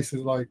different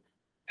places. Like,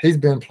 he's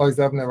been places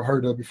I've never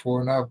heard of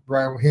before. And I've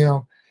ridden with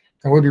him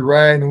and we'll be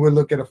riding and we'll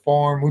look at a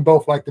farm. We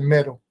both like the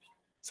metal.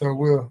 So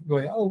we'll be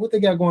like, oh, what they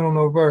got going on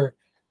over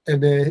there?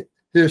 And then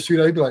he'll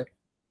shoot, he'd be like,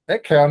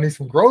 that cow needs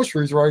some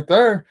groceries right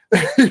there.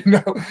 You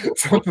know,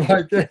 something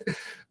like that.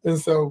 And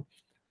so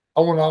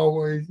I want to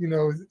always, you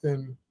know,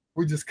 and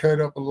we just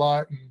cut up a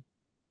lot.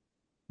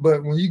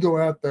 But when you go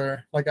out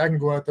there, like I can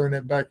go out there in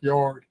that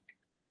backyard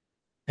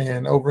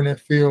and over in that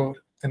field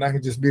and I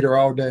can just be there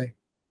all day.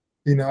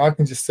 You know, I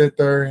can just sit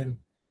there and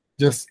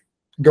just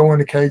go in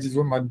the cages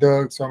with my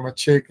ducks or my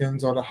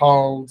chickens or the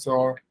hogs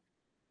or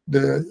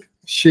the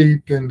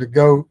sheep and the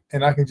goat,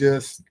 and I can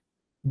just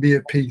be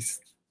at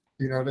peace.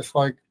 You know, that's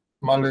like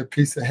my little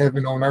piece of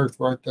heaven on earth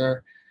right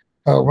there.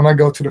 When I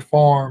go to the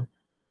farm,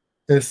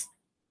 it's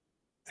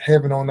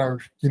heaven on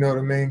earth. You know what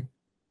I mean?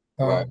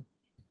 Right.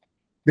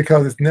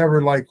 Because it's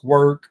never like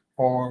work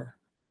or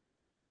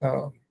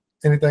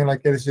anything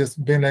like that. It's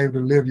just being able to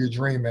live your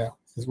dream out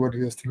is what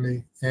it is to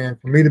me. And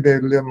for me to be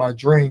able to live my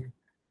dream,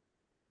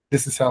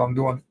 this is how I'm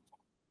doing it.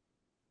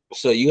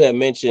 So you had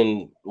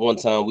mentioned one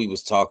time we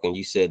was talking,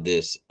 you said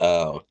this,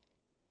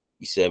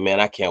 You said, man,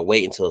 I can't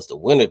wait until it's the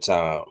winter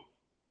time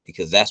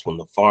because that's when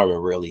the farming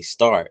really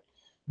start.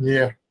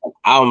 Yeah.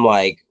 I'm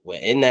like, well,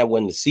 isn't that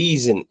when the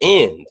season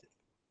ends?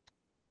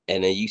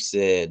 And then you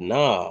said,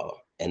 no.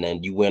 And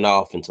then you went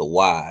off into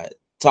why.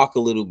 Talk a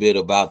little bit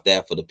about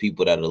that for the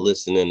people that are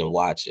listening and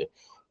watching.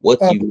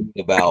 What do you mean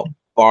about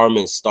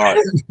farming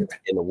starting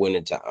in the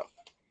wintertime?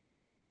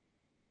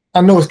 I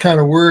know it's kind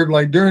of weird.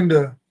 Like during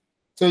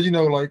so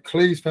like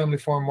Cleve's Family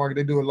Farm Market,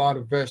 they do a lot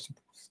of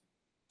vegetables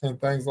and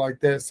things like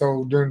that.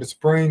 So during the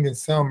spring and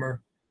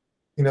summer,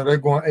 they're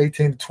going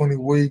 18 to 20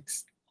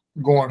 weeks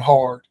going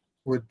hard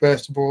with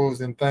vegetables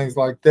and things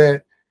like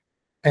that.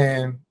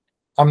 And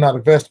I'm not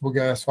a vegetable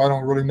guy, so I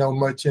don't really know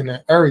much in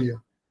that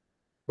area.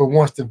 But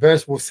once the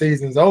vegetable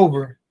season's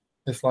over,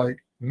 it's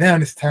like, now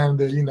it's time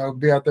to,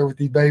 be out there with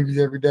these babies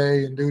every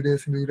day and do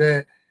this and do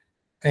that.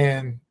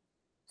 And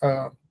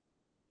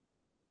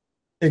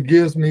it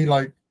gives me,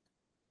 like,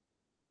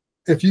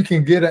 if you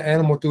can get an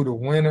animal through the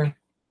winter,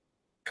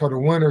 because the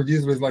winter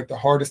usually is like the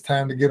hardest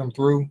time to get them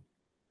through.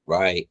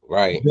 Right.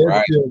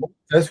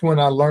 That's when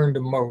I learned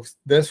the most.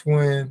 That's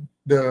when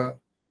the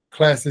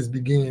classes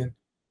begin.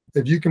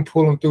 If you can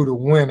pull them through the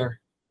winter,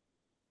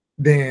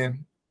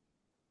 then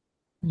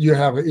you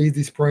have an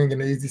easy spring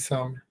and an easy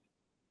summer.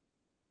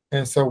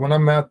 And so when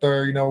I'm out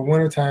there,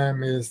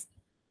 wintertime is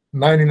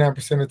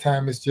 99% of the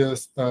time it's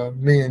just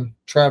me and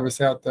Travis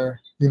out there,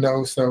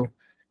 so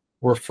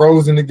we're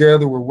frozen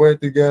together, we're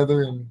wet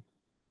together, and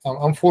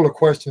I'm full of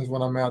questions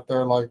when I'm out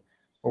there, like,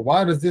 well,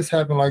 why does this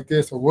happen like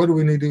this? Or what do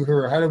we need to do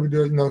here? Or how do we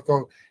do it?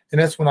 And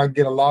that's when I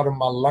get a lot of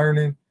my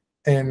learning.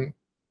 And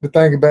the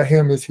thing about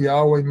him is he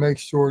always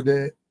makes sure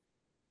that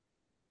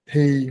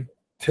he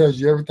tells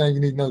you everything you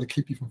need to know to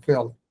keep you from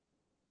failing.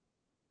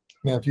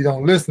 Now, if you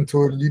don't listen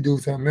to it and you do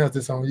something else,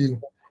 it's on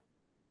you.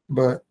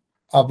 But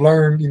I've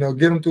learned,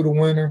 get them through the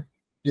winter,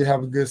 you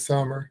have a good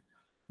summer.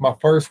 My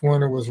first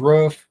winter was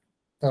rough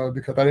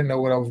because I didn't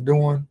know what I was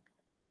doing.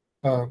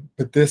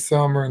 But this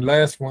summer and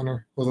last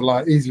winter was a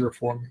lot easier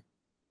for me.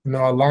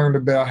 I learned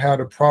about how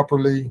to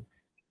properly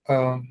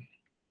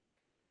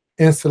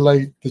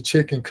insulate the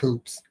chicken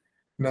coops.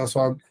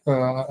 So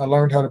I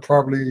learned how to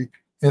properly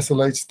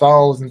insulate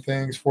stalls and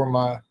things for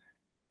my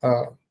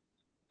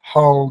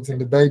hogs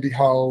and the baby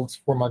hogs,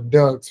 for my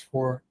ducks,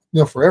 for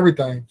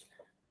everything.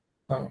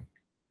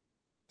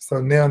 So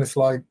now it's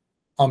like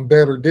I'm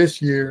better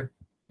this year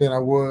than I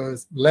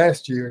was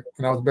last year,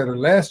 and I was better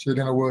last year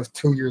than I was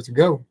 2 years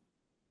ago.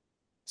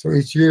 So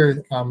each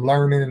year I'm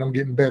learning and I'm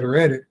getting better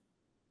at it.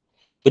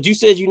 But you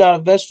said you're not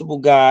a vegetable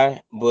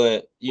guy,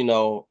 but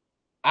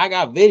I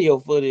got video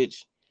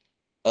footage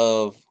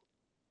of,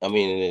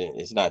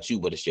 it's not you,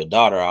 but it's your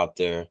daughter out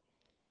there.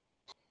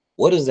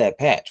 What is that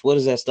patch? What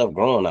is that stuff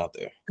growing out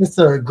there? It's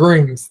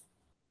greens.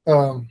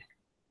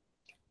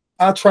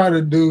 I try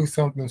to do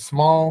something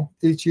small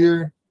each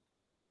year,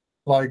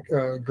 like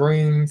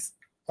greens,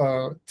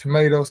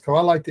 tomatoes, because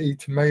I like to eat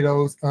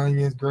tomatoes,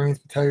 onions, greens,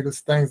 potatoes,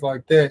 things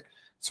like that.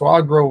 So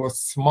I grow a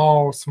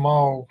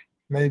small,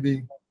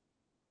 maybe,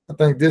 I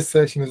think this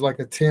section is like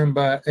a 10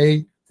 by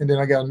 8. And then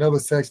I got another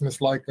section that's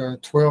like a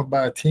 12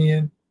 by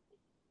 10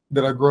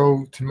 that I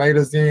grow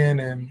tomatoes in,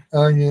 and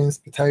onions,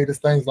 potatoes,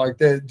 things like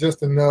that,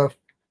 just enough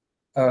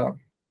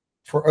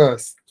for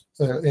us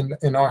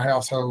in our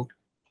household.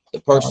 The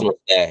personal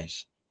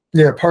stash.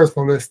 Yeah,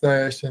 personal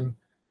stash. And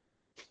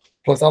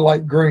plus I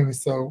like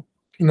greens. So,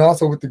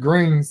 also with the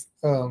greens,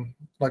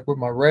 like with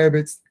my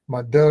rabbits,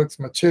 my ducks,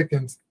 my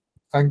chickens,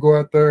 I can go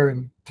out there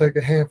and take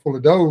a handful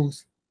of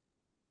those.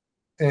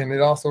 And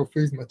it also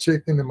feeds my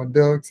chicken and my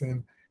ducks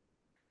and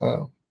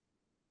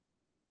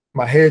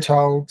my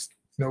hedgehogs.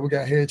 We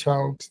got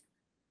hedgehogs.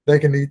 They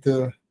can eat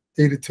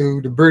it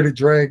too. The bearded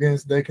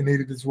dragons, they can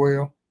eat it as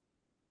well.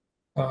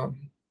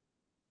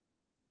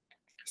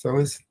 So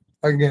it's,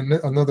 again,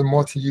 another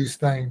multi-use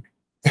thing.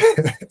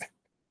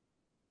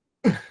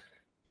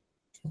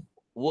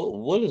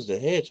 What is the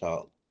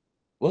hedgehog?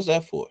 What's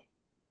that for?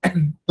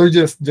 They're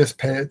just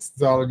pets.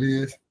 That's all it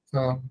is.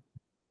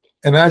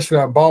 And actually,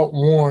 I bought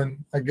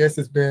one. I guess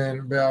it's been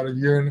about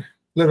a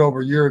little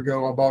over a year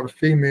ago. I bought a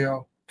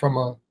female from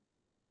a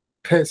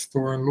pet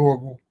store in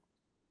Louisville,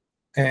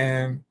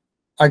 and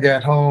I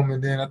got home,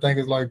 and then I think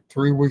it's like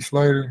 3 weeks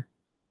later,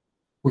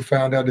 we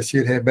found out that she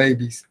had had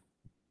babies.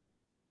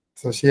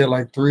 So she had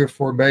like 3 or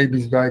 4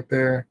 babies back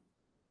there,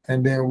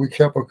 and then we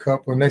kept a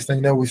couple. Next thing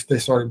you know, they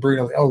started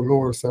breeding. I was like, oh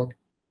Lord! So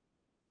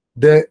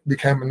that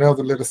became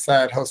another little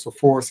side hustle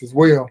for us as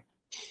well.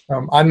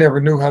 I never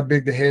knew how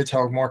big the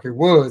hedgehog market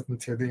was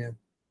until then.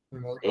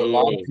 A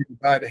lot of people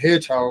buy the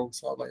hedgehogs.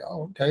 So I was like,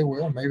 oh, okay,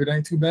 well, maybe it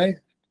ain't too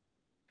bad.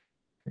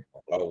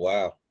 Oh,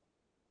 wow.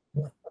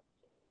 Yeah.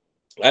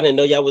 I didn't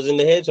know y'all was in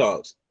the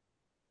hedgehogs.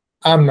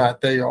 I'm not.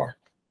 They are.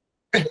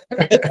 They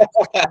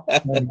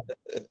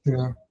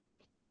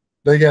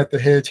got the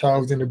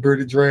hedgehogs and the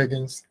bearded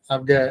dragons.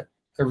 I've got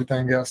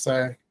everything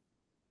outside.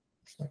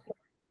 So.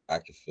 I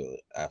can feel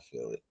it. I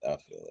feel it.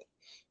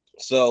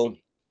 So,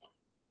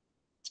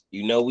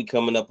 we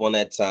coming up on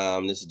that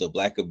time. This is the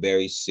Black or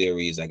Berry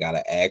series. I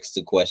gotta ask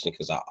the question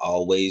because I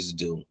always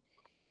do.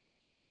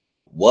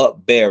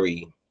 what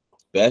berry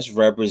best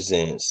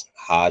represents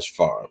Hodge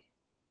Farm?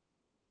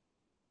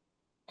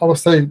 I would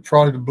say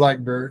probably the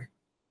blackberry.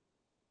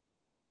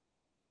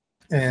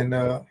 And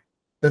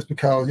that's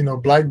because, you know,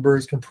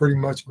 blackberries can pretty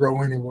much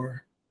grow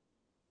anywhere.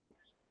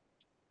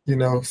 You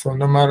know, so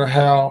no matter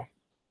how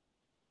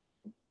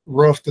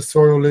rough the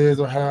soil is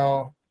or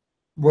how,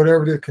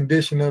 whatever the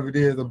condition of it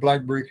is, a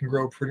blackberry can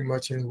grow pretty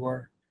much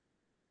anywhere.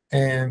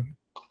 And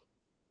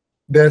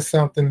that's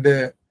something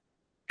that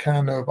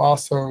kind of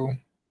also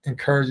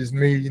encourages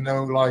me, you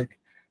know, like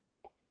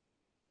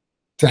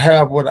to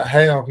have what I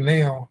have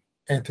now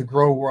and to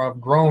grow where I've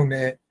grown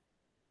at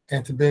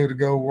and to be able to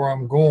go where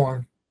I'm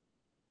going.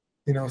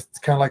 You know, it's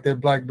kind of like that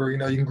blackberry, you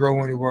know, you can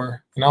grow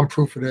anywhere. And I'm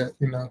proof of that,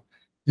 you know.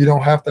 You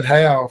don't have to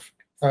have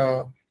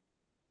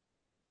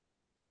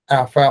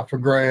alfalfa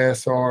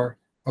grass or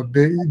a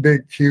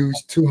big, huge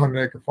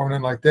 200-acre farm,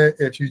 nothing like that.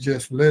 If you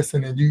just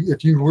listen and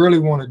if you really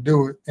want to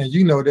do it, and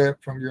you know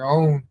that from your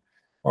own,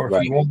 or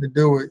if you want to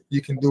do it,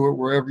 you can do it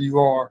wherever you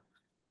are.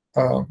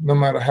 No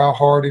matter how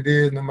hard it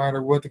is, no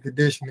matter what the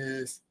condition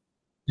is,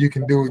 you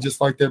can do it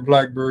just like that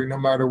blackberry. No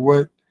matter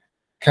what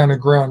kind of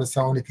ground it's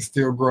on, it can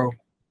still grow.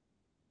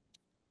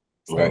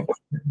 So, and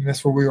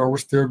that's where we are. We're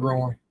still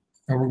growing,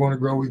 and we're going to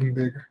grow even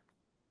bigger.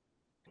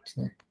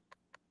 So.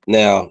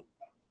 Now,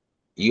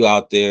 you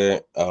out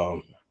there,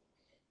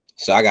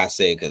 so I gotta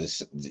say,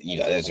 because you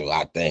know that's what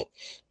I think.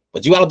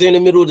 But you out there in the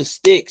middle of the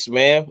sticks,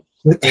 man,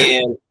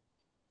 and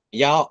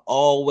y'all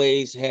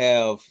always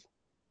have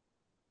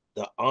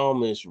the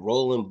Amish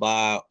rolling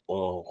by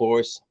on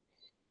horse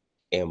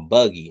and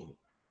buggy.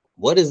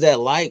 What is that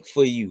like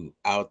for you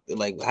out there?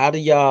 Like, how do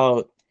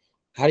y'all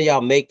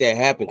make that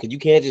happen? Because you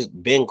can't just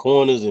bend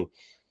corners and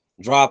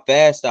drive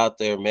fast out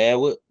there, man.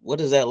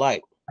 What is that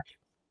like?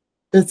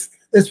 It's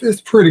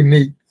pretty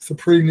neat. It's a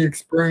pretty neat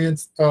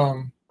experience.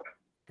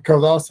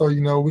 Because also,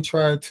 you know, we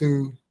try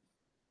to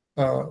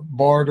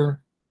barter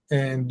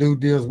and do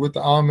deals with the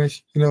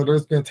Amish. You know,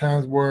 there's been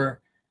times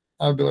where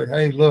I'd be like,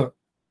 hey, look,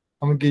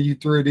 I'm gonna give you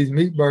 3 of these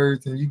meat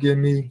birds and you give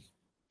me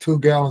 2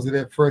 gallons of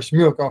that fresh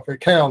milk off that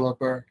cow up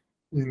there,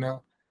 you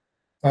know.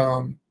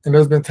 And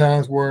there's been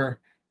times where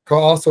I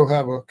also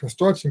have a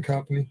construction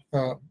company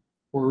where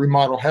we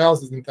remodel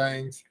houses and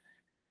things.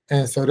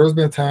 And so there's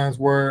been times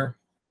where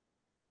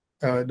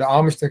the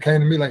Amish that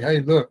came to me like, hey,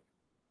 look,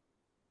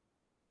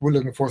 we're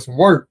looking for some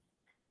work.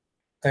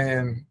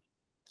 And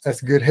that's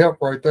good help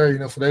right there, you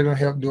know, so they don't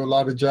have to do a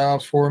lot of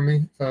jobs for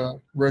me,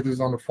 whether it's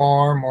on the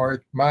farm or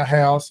at my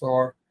house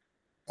or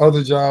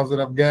other jobs that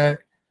I've got.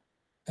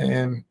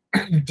 And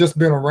just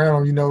being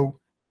around them, you know,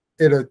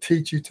 it'll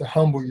teach you to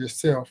humble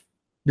yourself,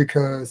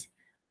 because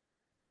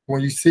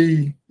when you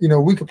see, you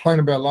know, we complain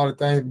about a lot of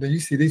things, but then you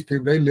see these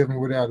people, they living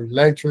without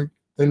electric,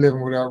 they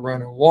living without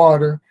running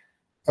water,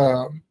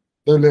 they're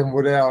living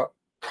without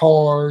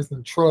cars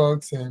and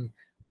trucks and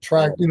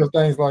track, you know,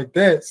 things like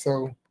that.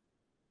 So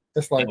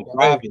it's like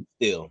thriving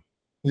still.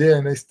 Yeah,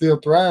 and they still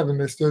thriving,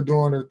 they're still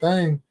doing their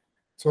thing.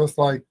 So it's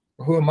like,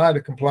 who am I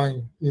to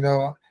complain? You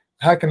know,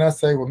 how can I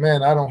say, well,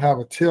 man, I don't have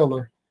a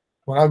tiller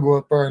when I go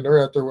up there and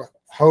they're out there with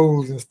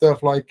hose and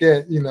stuff like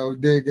that, you know,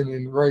 digging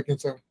and raking.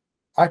 So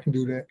I can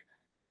do that.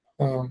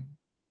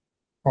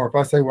 Or if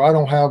I say, well, I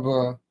don't have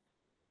a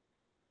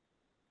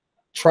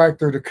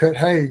tractor to cut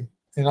hay,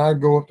 and I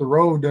go up the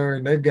road there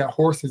and they've got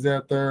horses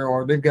out there,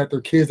 or they've got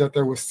their kids out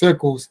there with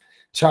sickles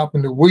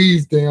chopping the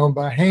weeds down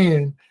by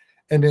hand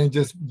and then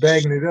just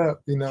bagging it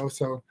up, you know.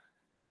 So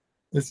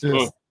it's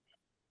just,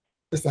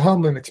 it's a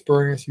humbling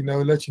experience, you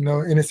know, let you know.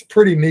 And it's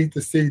pretty neat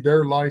to see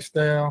their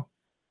lifestyle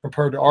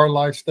compared to our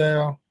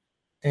lifestyle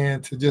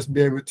and to just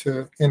be able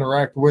to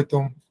interact with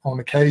them on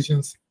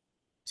occasions.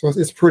 So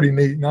it's pretty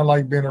neat. And I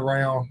like being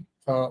around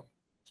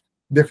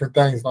different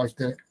things like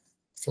that,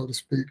 so to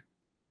speak.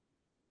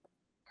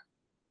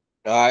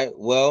 All right.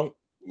 Well,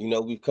 you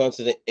know, we've come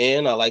to the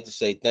end. I'd like to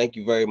say thank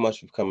you very much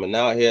for coming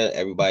out here.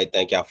 Everybody,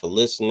 thank y'all for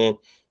listening.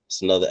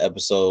 It's another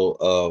episode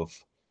of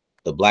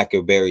the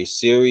Blackberry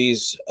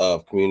series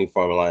of Community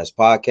Farm Alliance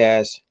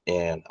podcast.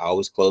 And I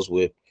always close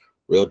with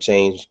real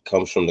change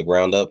comes from the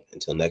ground up.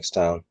 Until next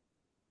time,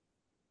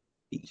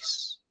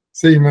 peace.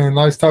 See you, man.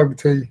 Nice talking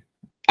to you.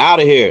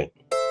 Out of here.